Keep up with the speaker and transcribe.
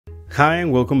Hi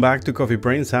and welcome back to Coffee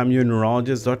Brains. I'm your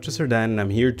neurologist, Dr. Sardan, and I'm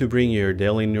here to bring you your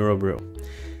daily neuro brew.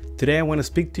 Today I want to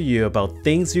speak to you about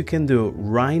things you can do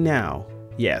right now,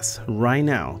 yes, right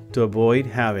now, to avoid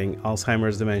having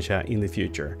Alzheimer's dementia in the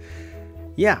future.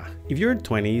 Yeah, if you're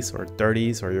 20s or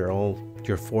 30s or your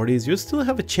 40s, you still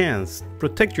have a chance.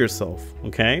 Protect yourself,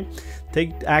 okay?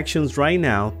 Take actions right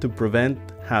now to prevent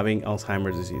having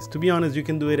Alzheimer's disease. To be honest, you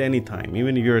can do it anytime,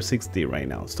 even if you're 60 right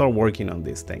now. Start working on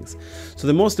these things. So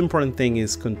the most important thing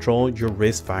is control your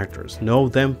risk factors. Know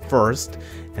them first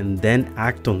and then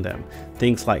act on them.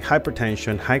 Things like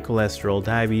hypertension, high cholesterol,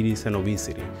 diabetes, and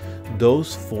obesity.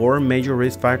 Those four major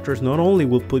risk factors not only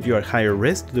will put you at higher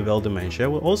risk to develop dementia,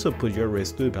 will also put you at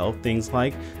risk to develop things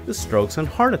like the strokes and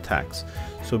heart attacks.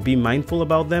 So be mindful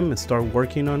about them and start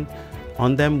working on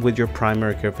them with your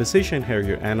primary care physician. Here are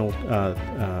your annual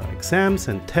exams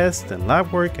and tests and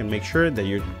lab work, and make sure that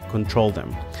you control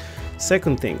them.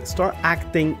 Second thing, start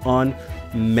acting on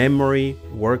memory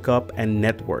workup and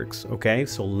networks. Okay,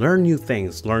 so learn new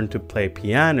things. Learn to play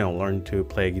piano, learn to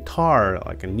play guitar,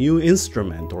 like a new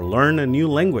instrument, or learn a new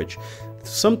language,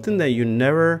 something that you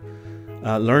never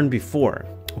learned before.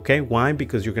 Okay, why?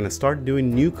 Because you're going to start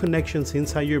doing new connections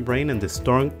inside your brain, and the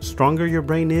stronger your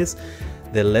brain is,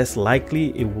 the less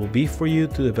likely it will be for you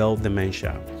to develop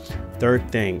dementia.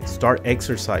 Third thing, start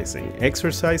exercising.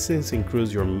 Exercising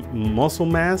increases your muscle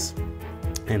mass,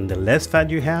 and the less fat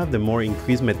you have, the more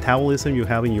increased metabolism you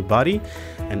have in your body,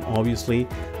 and obviously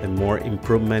the more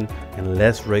improvement and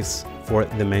less risk for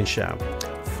dementia.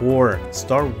 4,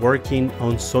 start working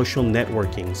on social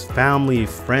networking. Family,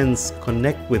 friends,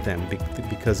 connect with them,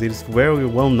 because it is very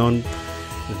well known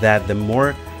that the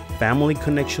more family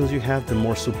connections you have, the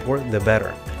more support, the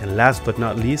better. And last but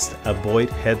not least, avoid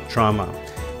head trauma.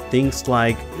 Things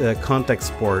like contact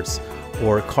sports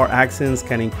or car accidents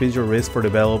can increase your risk for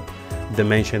develop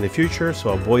dementia in the future, so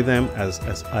avoid them as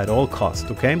at all costs.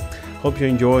 Okay, hope you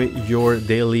enjoy your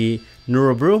daily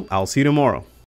neuro brew. I'll see you tomorrow.